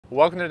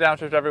Welcome to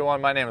Downshift,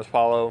 everyone. My name is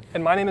Paulo.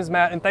 And my name is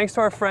Matt, and thanks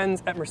to our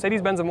friends at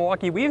Mercedes-Benz of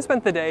Milwaukee, we have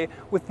spent the day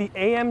with the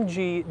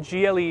AMG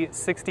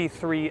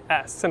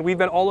GLE63S, and we've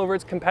been all over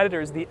its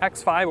competitors, the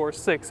X5 or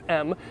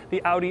 6M,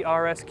 the Audi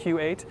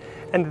RSQ8,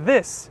 and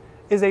this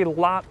is a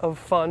lot of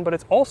fun, but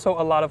it's also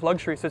a lot of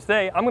luxury. So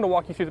today, I'm going to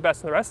walk you through the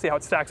best and the rest, see how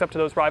it stacks up to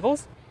those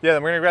rivals. Yeah,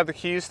 then we're going to grab the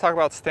keys, talk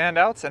about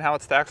standouts, and how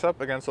it stacks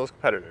up against those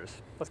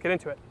competitors. Let's get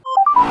into it.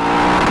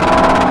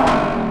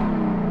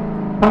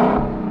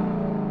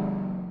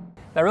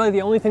 Now really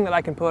the only thing that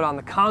I can put on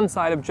the con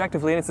side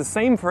objectively, and it's the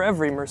same for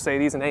every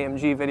Mercedes and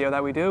AMG video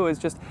that we do, is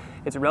just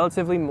it's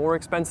relatively more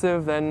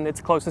expensive than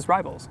its closest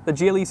rivals. The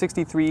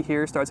GLE63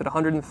 here starts at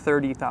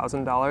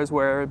 $130,000,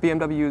 where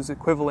BMW's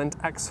equivalent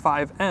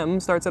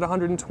X5M starts at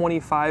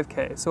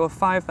 $125K, so a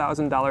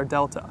 $5,000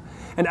 delta.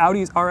 And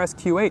Audi's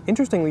RSQ8,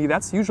 interestingly,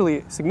 that's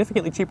usually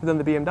significantly cheaper than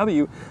the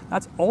BMW.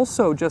 That's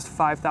also just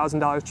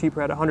 $5,000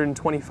 cheaper at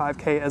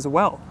 $125K as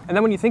well. And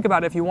then when you think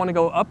about it, if you want to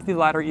go up the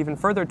ladder even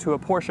further to a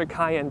Porsche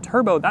Cayenne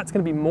Turbo, that's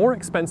going to be more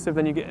expensive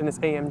than you get in this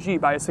AMG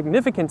by a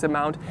significant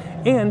amount,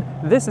 and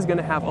this is going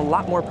to have a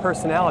lot more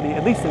personality,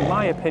 at least in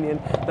my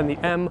opinion, than the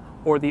M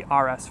or the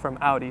RS from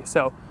Audi.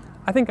 So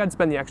I think I'd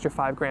spend the extra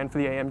 $5 grand for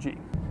the AMG.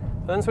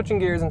 And then switching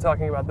gears and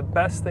talking about the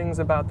best things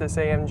about this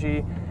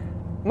AMG,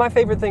 my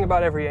favorite thing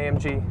about every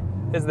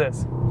AMG is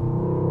this.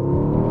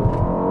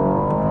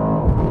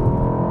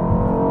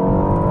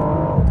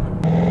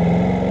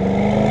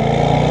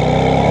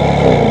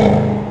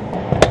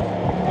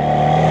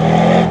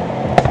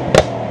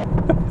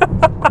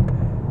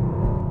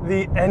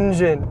 The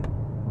engine.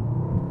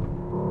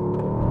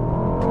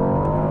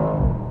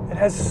 It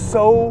has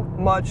so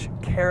much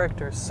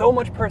character, so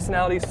much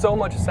personality, so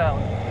much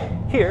sound.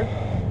 Here,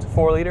 it's a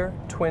 4-liter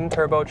twin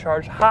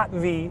turbocharged hot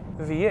V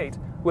V8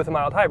 with a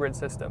mild hybrid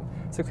system.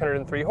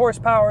 603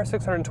 horsepower,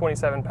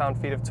 627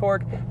 pound-feet of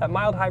torque. That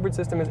mild hybrid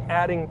system is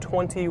adding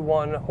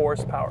 21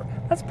 horsepower.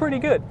 That's pretty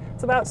good.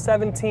 It's about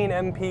 17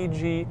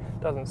 mpg.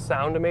 Doesn't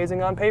sound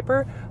amazing on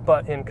paper,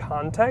 but in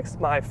context,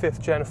 my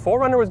 5th gen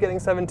 4Runner was getting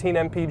 17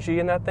 mpg,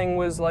 and that thing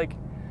was like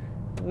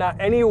not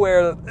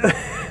anywhere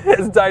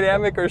as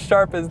dynamic or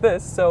sharp as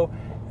this. So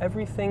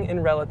everything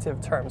in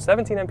relative terms.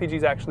 17 mpg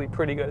is actually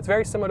pretty good. It's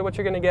very similar to what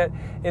you're going to get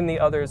in the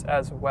others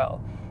as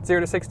well.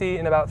 0 to 60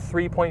 in about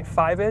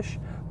 3.5-ish,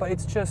 but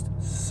it's just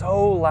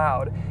so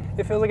loud.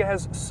 It feels like it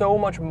has so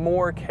much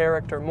more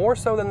character, more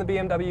so than the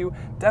BMW,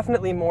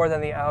 definitely more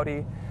than the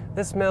Audi.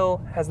 This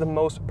mill has the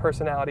most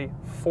personality,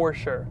 for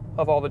sure,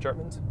 of all the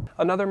Germans.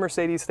 Another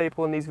Mercedes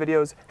staple in these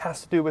videos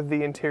has to do with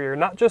the interior.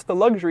 Not just the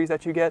luxuries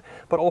that you get,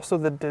 but also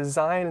the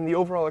design and the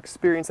overall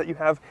experience that you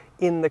have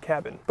in the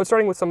cabin. But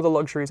starting with some of the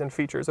luxuries and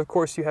features, of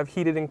course you have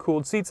heated and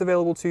cooled seats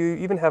available to you, you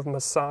even have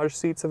massage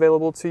seats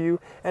available to you,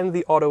 and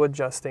the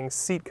auto-adjusting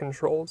seat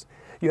controls.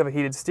 You have a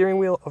heated steering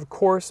wheel, of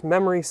course,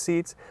 memory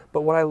seats,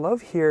 but what I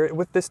love here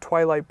with this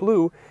Twilight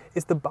Blue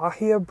is the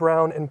Bahia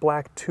brown and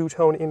black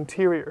two-tone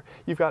interior.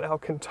 You've got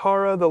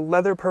Alcantara, the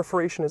leather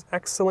perforation is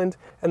excellent,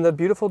 and the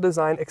beautiful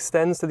design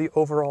extends to the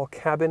overall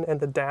cabin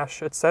and the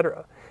dash,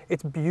 etc.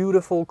 It's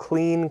beautiful,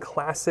 clean,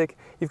 classic.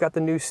 You've got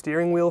the new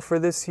steering wheel for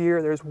this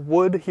year. There's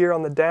wood here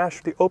on the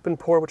dash, the open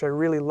pore, which I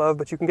really love,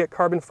 but you can get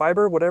carbon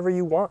fiber, whatever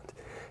you want.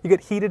 You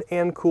get heated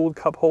and cooled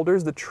cup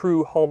holders, the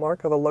true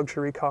hallmark of a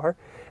luxury car.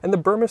 And the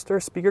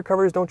Burmester speaker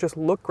covers don't just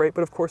look great,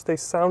 but of course they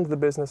sound the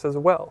business as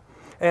well.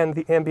 And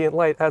the ambient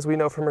light, as we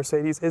know from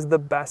Mercedes, is the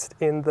best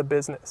in the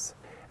business.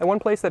 And one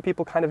place that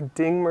people kind of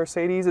ding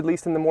Mercedes, at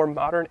least in the more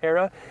modern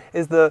era,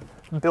 is the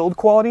build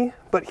quality.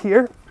 But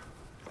here,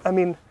 I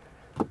mean,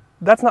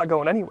 that's not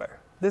going anywhere.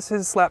 This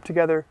is slapped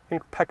together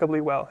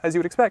impeccably well, as you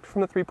would expect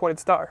from the 3-pointed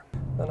star.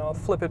 Then I'll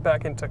flip it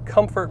back into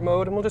comfort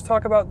mode, and we'll just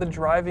talk about the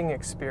driving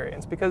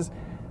experience, because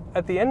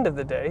at the end of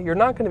the day, you're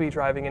not going to be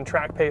driving in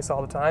track pace all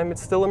the time.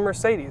 It's still a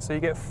Mercedes, so you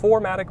get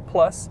 4MATIC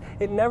Plus.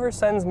 It never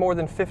sends more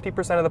than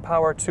 50% of the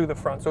power to the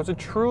front, so it's a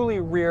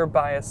truly rear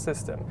bias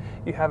system.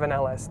 You have an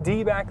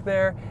LSD back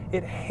there.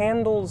 It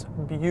handles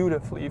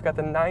beautifully. You've got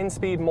the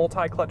 9-speed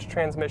multi-clutch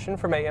transmission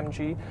from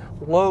AMG,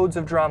 loads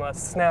of drama,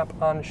 snap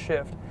on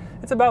shift.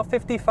 It's about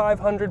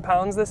 5,500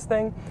 pounds, this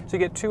thing, so you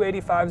get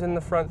 285s in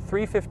the front,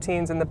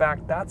 315s in the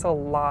back. That's a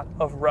lot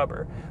of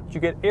rubber. But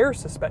you get air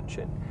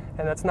suspension,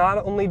 and that's not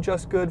only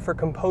just good for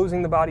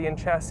composing the body and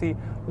chassis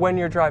when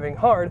you're driving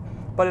hard,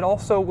 but it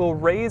also will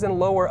raise and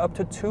lower up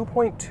to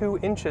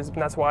 2.2 inches,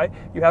 and that's why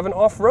you have an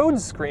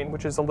off-road screen,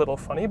 which is a little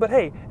funny, but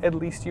hey, at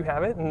least you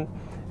have it, and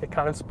it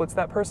kind of splits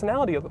that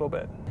personality a little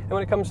bit. And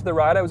when it comes to the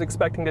ride, I was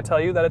expecting to tell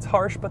you that it's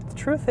harsh, but the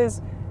truth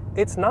is,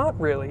 it's not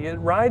really. It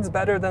rides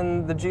better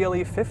than the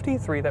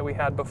GLE53 that we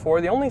had before.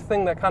 The only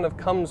thing that kind of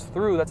comes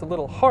through that's a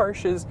little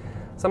harsh is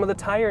some of the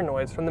tire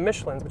noise from the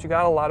Michelins, but you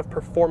got a lot of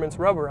performance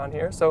rubber on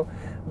here, so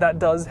that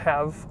does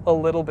have a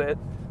little bit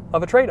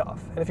of a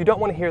trade-off. And if you don't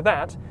want to hear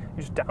that,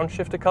 you just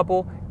downshift a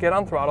couple, get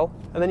on throttle,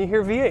 and then you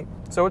hear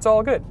V8. So it's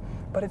all good.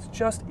 But it's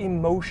just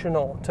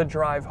emotional to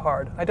drive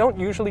hard. I don't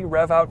usually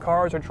rev out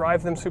cars or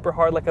drive them super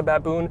hard like a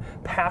baboon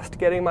past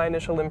getting my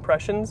initial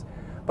impressions,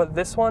 but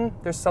this one,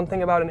 there's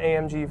something about an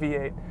AMG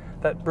V8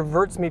 that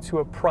reverts me to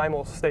a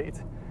primal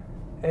state.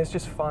 and it's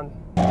just fun.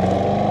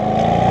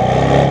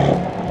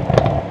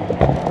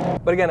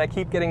 But again, I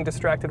keep getting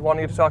distracted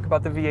wanting to talk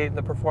about the V8 and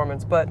the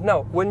performance, but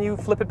no, when you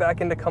flip it back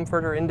into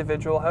comfort or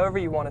individual, however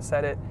you want to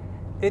set it,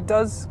 it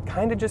does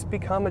kind of just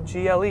become a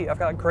GLE. I've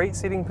got great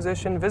seating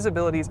position,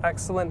 visibility is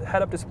excellent,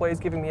 head-up display is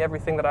giving me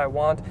everything that I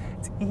want.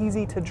 It's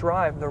easy to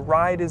drive, the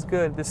ride is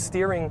good, the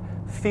steering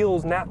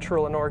feels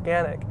natural and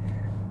organic.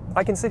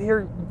 I can sit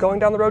here going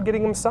down the road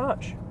getting a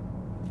massage.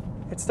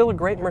 It's still a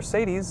great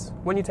Mercedes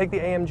when you take the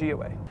AMG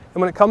away.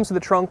 And when it comes to the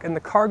trunk and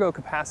the cargo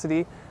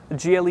capacity, the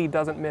GLE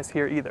doesn't miss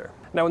here either.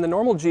 Now in the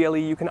normal GLE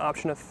you can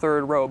option a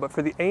third row, but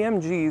for the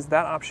AMGs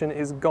that option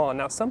is gone.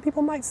 Now some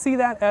people might see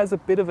that as a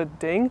bit of a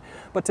ding,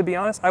 but to be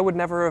honest I would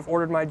never have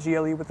ordered my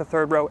GLE with the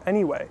third row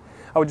anyway.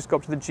 I would just go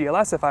up to the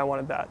GLS if I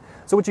wanted that.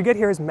 So what you get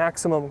here is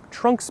maximum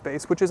trunk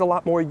space, which is a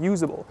lot more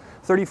usable.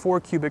 34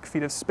 cubic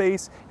feet of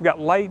space, you've got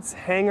lights,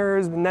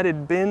 hangers,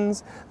 netted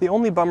bins. The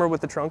only bummer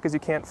with the trunk is you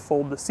can't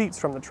fold the seats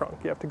from the trunk.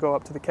 You have to go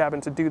up to the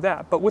cabin to do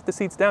that. But with the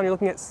seats down, you're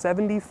looking at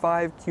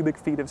 75 cubic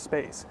feet of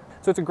space.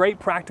 So it's a great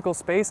practical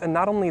space, and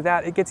not only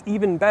that, it gets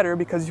even better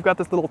because you've got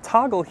this little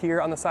toggle here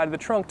on the side of the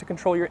trunk to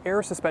control your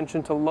air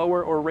suspension to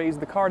lower or raise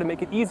the car to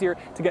make it easier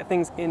to get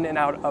things in and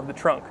out of the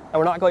trunk. And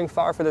we're not going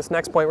far for this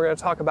next point. We're going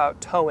to talk about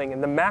towing,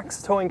 and the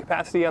max towing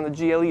capacity on the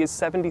GLE is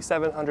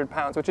 7,700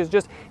 pounds, which is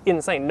just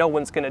insane. No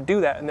one's going to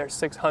do that in their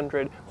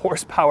 600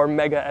 horsepower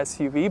mega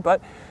SUV, but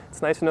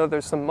it's nice to know that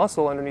there's some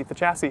muscle underneath the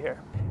chassis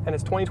here. And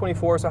it's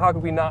 2024, so how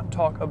could we not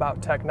talk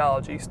about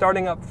technology?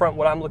 Starting up front,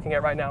 what I'm looking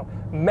at right now,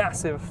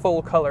 massive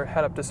full color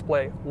head-up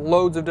display,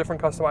 loads of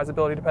different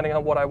customizability depending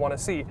on what I want to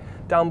see.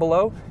 Down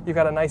below, you've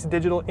got a nice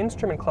digital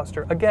instrument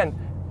cluster. Again,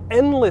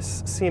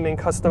 endless seeming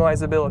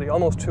customizability,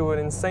 almost to an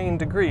insane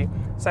degree.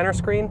 Center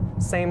screen,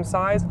 same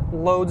size,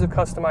 loads of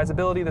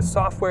customizability. The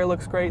software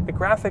looks great, the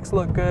graphics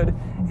look good.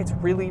 It's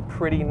really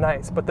pretty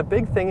nice. But the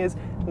big thing is,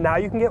 now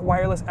you can get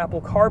wireless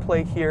Apple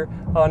CarPlay here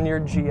on your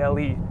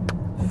GLE.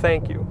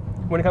 Thank you.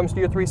 When it comes to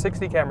your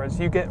 360 cameras,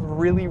 you get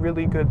really,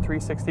 really good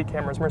 360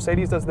 cameras.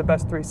 Mercedes does the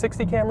best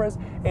 360 cameras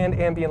and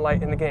ambient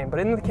light in the game. But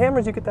in the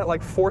cameras, you get that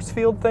like force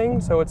field thing.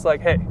 So it's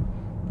like, hey,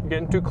 you're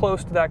getting too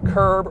close to that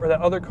curb or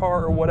that other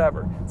car or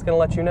whatever. It's gonna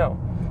let you know.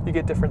 You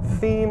get different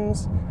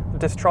themes. The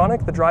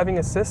Distronic, the driving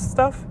assist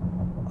stuff,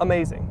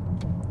 amazing.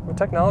 From a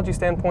technology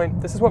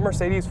standpoint, this is what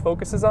Mercedes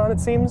focuses on,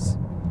 it seems.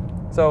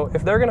 So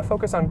if they're gonna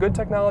focus on good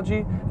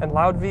technology and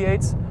loud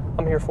V8s,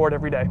 I'm here for it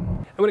every day.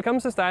 And when it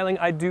comes to styling,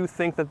 I do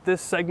think that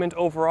this segment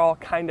overall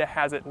kind of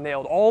has it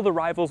nailed. All the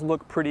rivals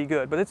look pretty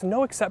good, but it's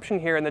no exception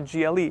here in the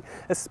GLE,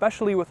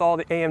 especially with all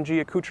the AMG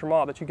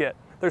accoutrement that you get.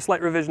 There's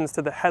slight revisions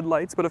to the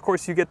headlights, but of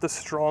course you get the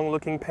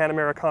strong-looking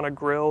Panamericana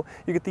grille,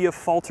 you get the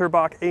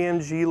Falterbach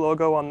AMG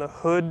logo on the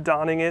hood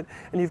donning it,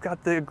 and you've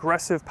got the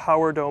aggressive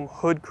Power Dome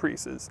hood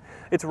creases.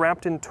 It's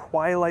wrapped in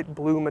twilight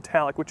blue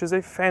metallic, which is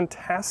a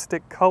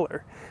fantastic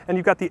color. And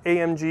you've got the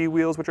AMG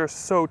wheels, which are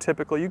so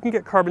typical. You can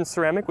get carbon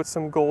ceramic with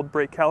some gold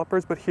brake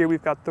calipers, but here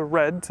we've got the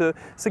red to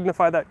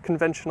signify that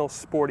conventional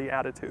sporty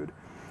attitude.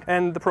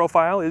 And the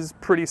profile is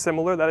pretty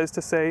similar, that is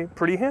to say,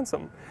 pretty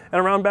handsome. And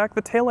around back,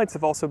 the taillights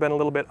have also been a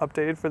little bit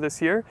updated for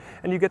this year,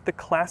 and you get the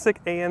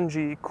classic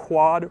AMG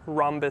quad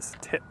rhombus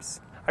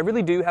tips. I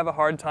really do have a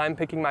hard time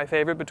picking my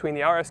favorite between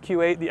the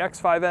RSQ8, the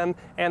X5M,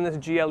 and this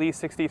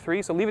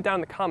GLE63, so leave it down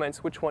in the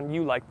comments which one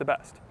you like the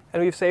best.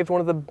 And we've saved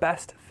one of the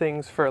best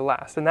things for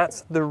last, and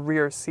that's the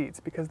rear seats,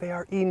 because they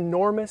are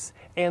enormous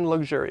and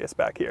luxurious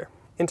back here.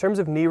 In terms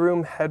of knee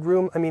room,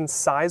 headroom, I mean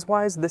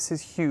size-wise, this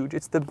is huge.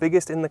 It's the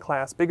biggest in the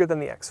class, bigger than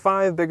the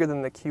X5, bigger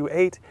than the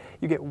Q8.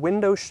 You get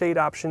window shade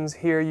options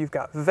here. You've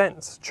got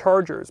vents,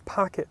 chargers,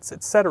 pockets,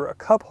 etc.,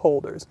 cup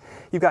holders.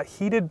 You've got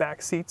heated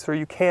back seats, or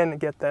you can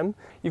get them.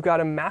 You've got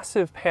a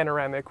massive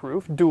panoramic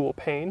roof, dual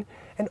pane,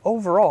 and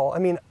overall, I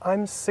mean,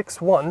 I'm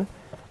 6'1",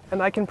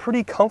 and I can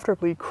pretty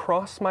comfortably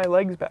cross my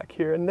legs back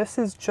here, and this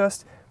is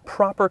just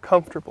proper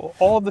comfortable.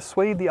 All of the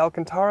suede, the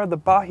Alcantara, the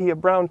Bahia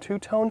brown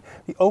two-tone,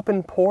 the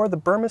open pore, the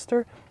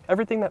Burmester,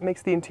 everything that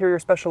makes the interior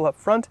special up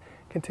front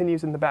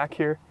continues in the back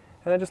here,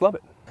 and I just love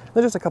it.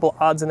 There's just a couple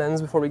odds and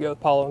ends before we go with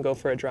Paulo and go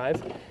for a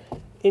drive.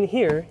 In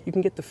here, you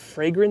can get the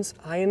fragrance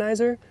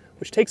ionizer,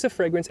 which takes a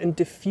fragrance and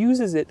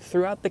diffuses it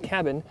throughout the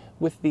cabin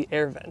with the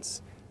air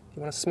vents.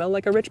 You want to smell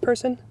like a rich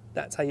person?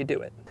 That's how you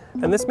do it.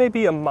 And this may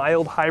be a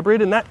mild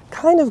hybrid, and that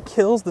kind of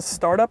kills the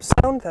startup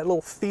sound, that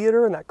little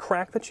theater and that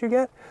crack that you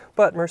get.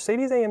 But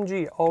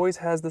Mercedes-AMG always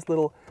has this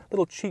little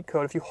cheat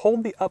code. If you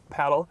hold the up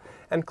paddle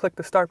and click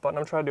the start button,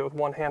 I'm trying to do it with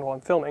one hand while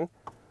I'm filming,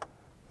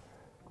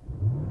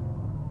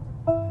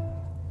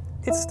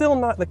 it's still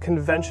not the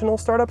conventional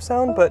startup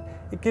sound, but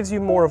it gives you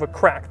more of a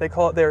crack. They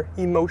call it their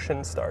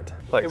emotion start.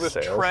 Like it was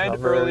sales tread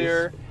numbers.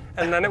 Earlier,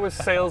 and then it was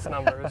sales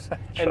numbers.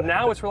 And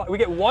now it's we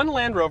get one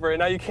Land Rover, and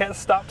now you can't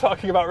stop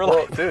talking about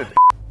reliability. Well, dude.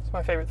 It's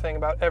my favorite thing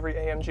about every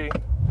AMG.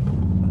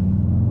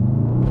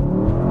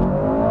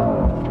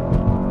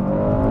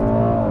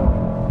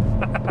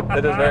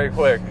 It is very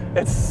quick.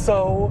 It's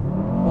so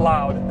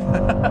loud.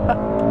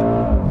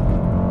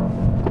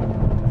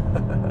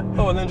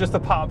 Oh, and then just the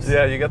pops.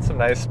 Yeah, you get some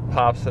nice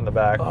pops in the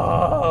back.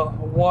 Oh,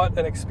 what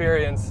an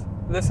experience.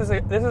 This is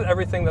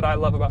everything that I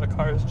love about a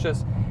car. It's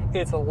just,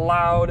 it's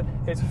loud,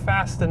 it's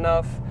fast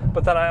enough,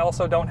 but then I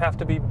also don't have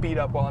to be beat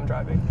up while I'm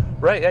driving.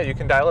 Right, yeah, you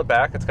can dial it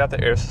back. It's got the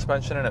air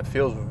suspension and it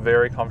feels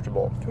very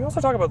comfortable. Can we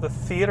also talk about the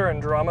theater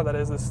and drama that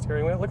is the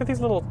steering wheel? Look at these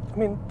little, I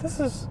mean, there's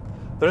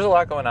a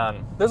lot going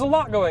on. There's a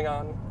lot going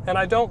on, and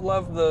I don't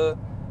love the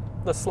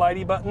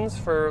slidey buttons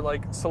for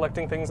like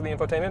selecting things in the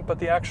infotainment, but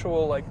the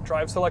actual like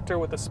drive selector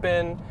with the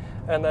spin,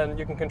 and then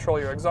you can control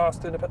your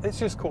exhaust. It's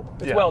just cool.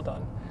 It's well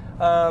done.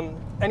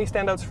 Any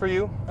standouts for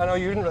you? I know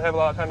you didn't really have a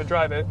lot of time to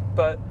drive it,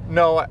 but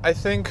no, I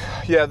think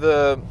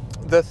the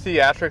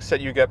theatrics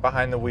that you get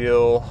behind the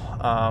wheel.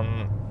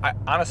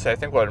 Honestly, I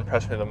think what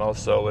impressed me the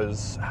most though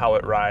is how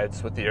it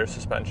rides with the air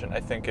suspension. I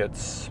think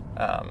it's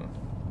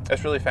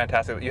really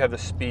fantastic. You have the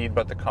speed,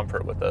 but the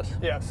comfort with this.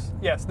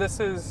 Yes. This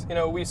is, you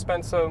know, we've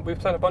spent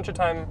a bunch of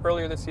time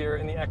earlier this year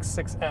in the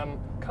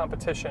X6M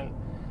competition,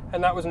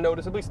 and that was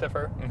noticeably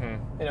stiffer.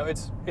 You know,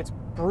 it's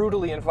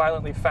brutally and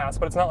violently fast,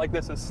 but it's not like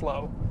this is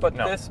slow. But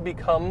this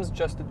becomes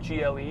just a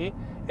GLE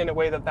in a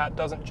way that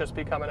doesn't just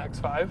become an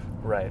X5.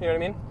 Right. You know what I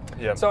mean?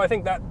 Yeah. So I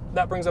think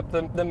that brings up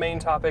the main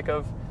topic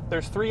of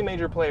there's three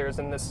major players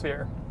in this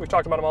sphere. We've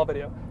talked about them all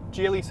video.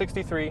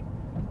 GLE63,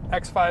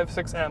 X5,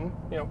 6M,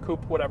 you know,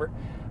 coupe, whatever,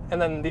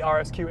 and then the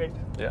RSQ8.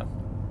 Yeah.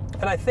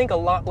 And I think a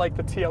lot like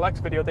the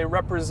TLX video, they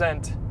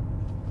represent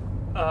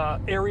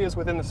areas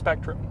within the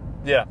spectrum.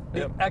 Yeah.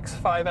 The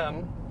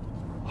X5M,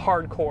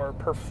 hardcore,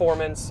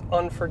 performance,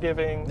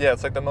 unforgiving. Yeah,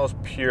 it's like the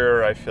most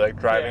pure, I feel like,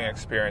 driving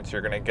experience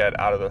you're going to get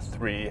out of the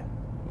three,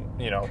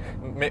 you know,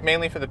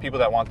 mainly for the people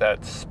that want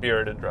that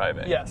spirited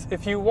driving. Yes,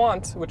 if you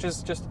want, which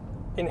is just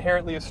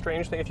inherently a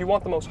strange thing, if you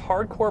want the most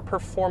hardcore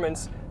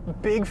performance,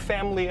 big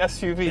family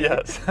SUV,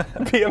 yes.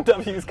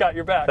 BMW's got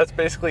your back. That's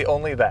basically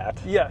only that.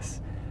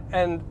 Yes,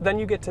 and then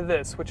you get to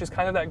this, which is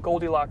kind of that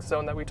Goldilocks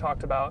zone that we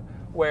talked about,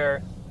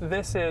 where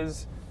this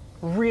is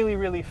really,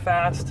 really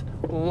fast,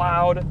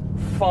 loud,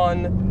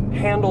 fun,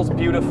 handles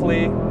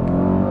beautifully,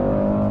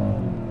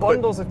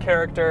 bundles of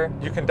character.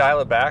 You can dial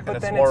it back and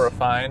it's more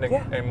refined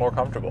and more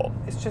comfortable.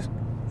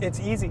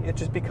 It's easy. It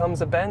just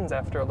becomes a Benz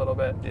after a little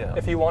bit,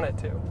 if you want it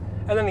to.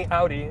 And then the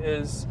Audi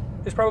is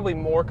probably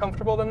more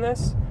comfortable than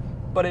this,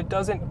 but it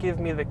doesn't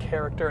give me the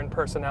character and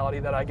personality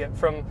that I get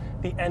from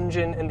the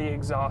engine and the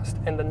exhaust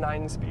and the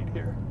 9-speed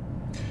here.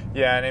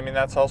 Yeah, and I mean,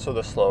 that's also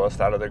the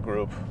slowest out of the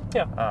group.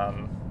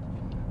 Yeah.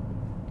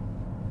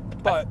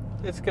 But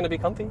it's going to be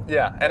comfy.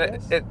 Yeah,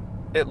 and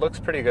it looks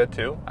pretty good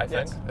too, I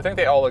think. Yes. I think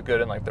they all look good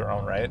in like their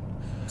own right.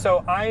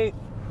 So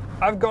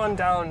I've gone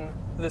down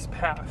this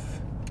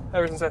path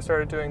ever since I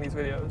started doing these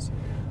videos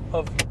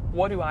of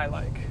what do I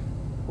like?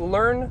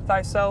 Learn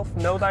thyself,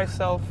 know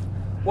thyself.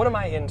 What am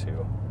I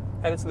into?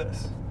 And it's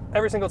this.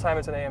 Every single time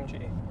it's an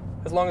AMG,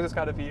 as long as it's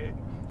got a V8.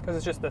 Because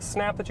it's just the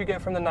snap that you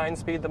get from the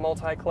 9-speed, the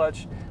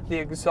multi-clutch, the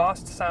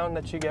exhaust sound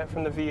that you get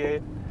from the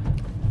V8.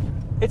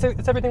 It's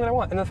everything that I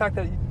want. And the fact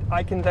that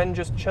I can then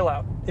just chill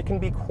out. It can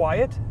be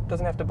quiet,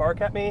 doesn't have to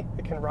bark at me,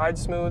 it can ride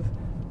smooth.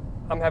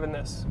 I'm having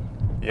this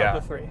of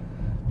the three.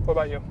 What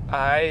about you?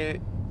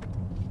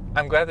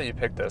 I'm glad that you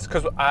picked this,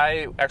 because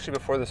I actually,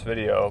 before this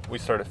video, we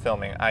started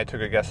filming, I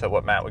took a guess at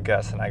what Matt would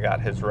guess, and I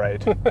got his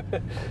right.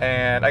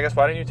 And I guess,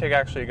 why didn't you take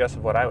actually a guess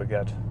of what I would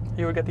get?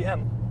 You would get the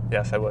M.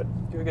 Yes, I would.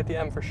 You would get the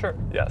M for sure.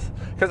 Yes,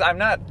 because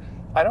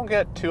I don't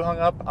get too hung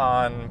up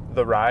on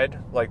the ride,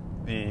 like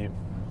the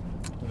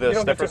you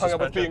don't get too hung up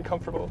with being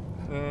comfortable.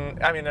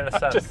 I mean, in a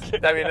sense.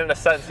 I mean, in a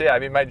sense, yeah. I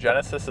mean, my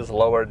Genesis is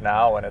lowered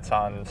now, and it's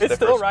on stiffer It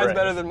still rides springs.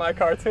 better than my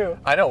car, too.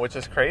 I know, which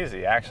is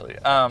crazy, actually.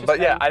 But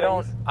yeah,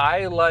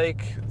 I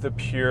like the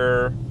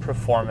pure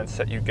performance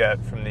that you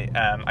get from the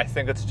M. I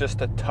think it's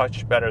just a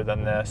touch better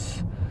than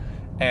this.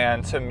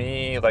 And to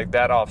me, like,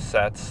 that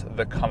offsets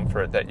the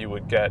comfort that you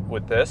would get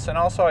with this. And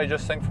also, I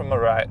just think from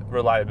a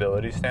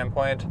reliability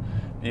standpoint,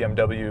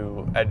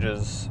 BMW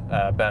edges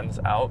Benz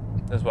out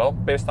as well,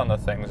 based on the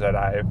things that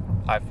I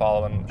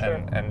follow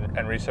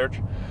and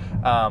research.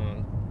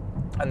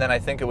 And then I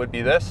think it would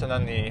be this, and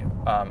then the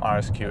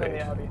RSQ8. And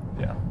the Audi.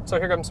 Yeah. So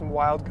here comes some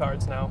wild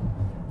cards now.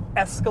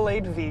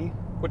 Escalade V,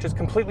 which is a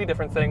completely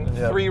different thing.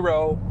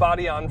 3-row,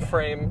 body on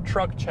frame,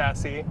 truck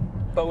chassis,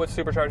 but with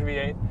supercharged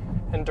V8,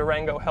 and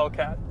Durango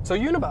Hellcat. So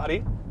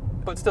unibody,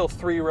 but still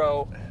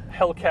 3-row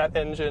Hellcat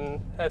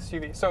engine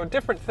SUV. So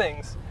different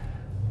things.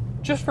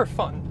 Just for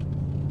fun,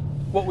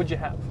 what would you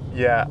have?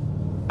 Yeah,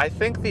 I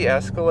think the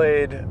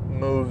Escalade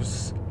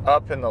moves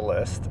up in the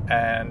list,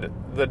 and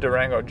the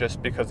Durango,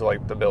 just because of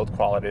like the build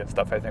quality and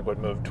stuff, I think would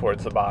move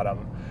towards the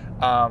bottom.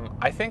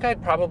 I think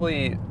I'd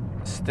probably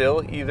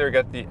still either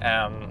get the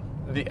M.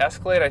 The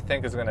Escalade, I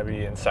think, is going to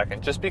be in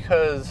second, just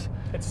because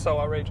it's so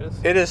outrageous.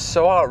 It is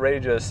so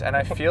outrageous, and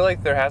I feel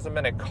like there hasn't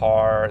been a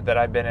car that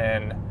I've been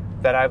in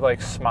that I've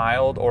like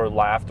smiled or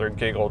laughed or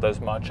giggled as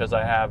much as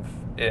I have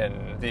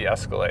in the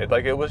Escalade.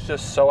 Like, it was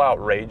just so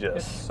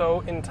outrageous. It's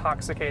so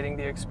intoxicating,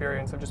 the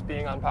experience of just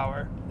being on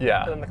power.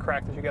 Yeah. And then the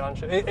crack that you get on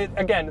shit.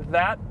 Again,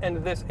 that and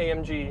this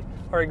AMG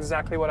are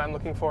exactly what I'm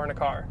looking for in a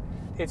car.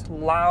 It's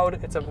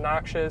loud, it's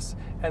obnoxious,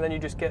 and then you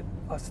just get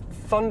a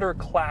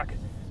thunderclack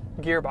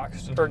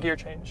gearbox or gear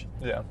change.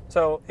 Yeah.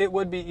 So it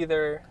would be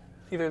either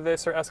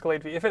this or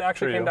Escalade V. If it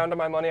actually came down to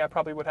my money, I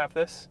probably would have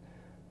this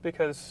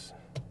because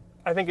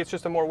I think it's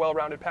just a more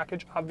well-rounded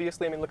package.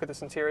 Obviously, I mean, look at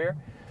this interior.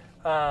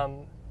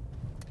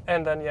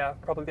 And then, yeah,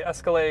 probably the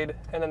Escalade,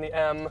 and then the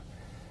M,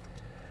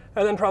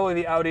 and then probably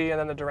the Audi, and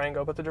then the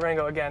Durango. But the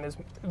Durango, again, is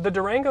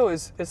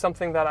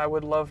something that I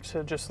would love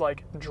to just,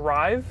 like,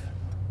 drive,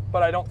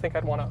 but I don't think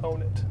I'd want to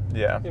own it.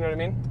 Yeah. You know what I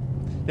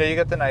mean? Yeah, you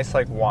get the nice,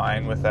 like,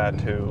 wine with that,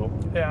 too.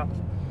 Yeah.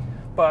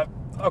 But,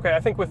 okay, I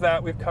think with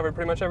that, we've covered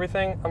pretty much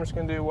everything. I'm just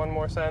going to do one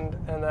more send,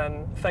 and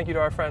then thank you to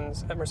our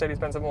friends at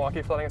Mercedes-Benz of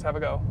Milwaukee for letting us have a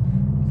go.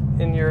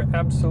 In your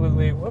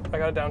absolutely, whoop, I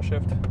got a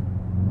downshift.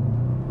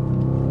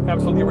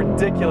 Absolutely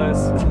ridiculous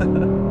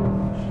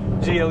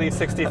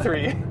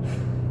GLE63.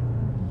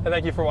 And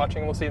thank you for watching,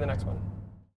 and we'll see you in the next one.